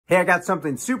Hey, I got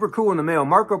something super cool in the mail.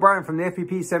 Mark O'Brien from the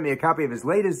FPP sent me a copy of his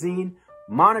latest zine,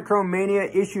 Monochrome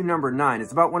Mania Issue No. 9.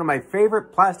 It's about one of my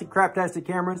favorite plastic craptastic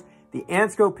cameras, the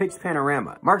Ansco Pix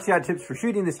Panorama. Mark's got tips for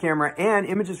shooting this camera and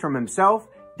images from himself,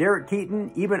 Derek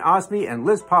Keaton, Eben Osby, and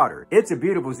Liz Potter. It's a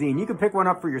beautiful zine. You can pick one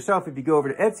up for yourself if you go over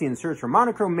to Etsy and search for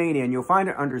Monochrome Mania, and you'll find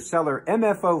it under seller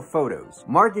MFO Photos.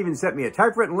 Mark even sent me a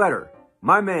typewritten letter.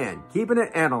 My man, keeping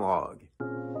it analog.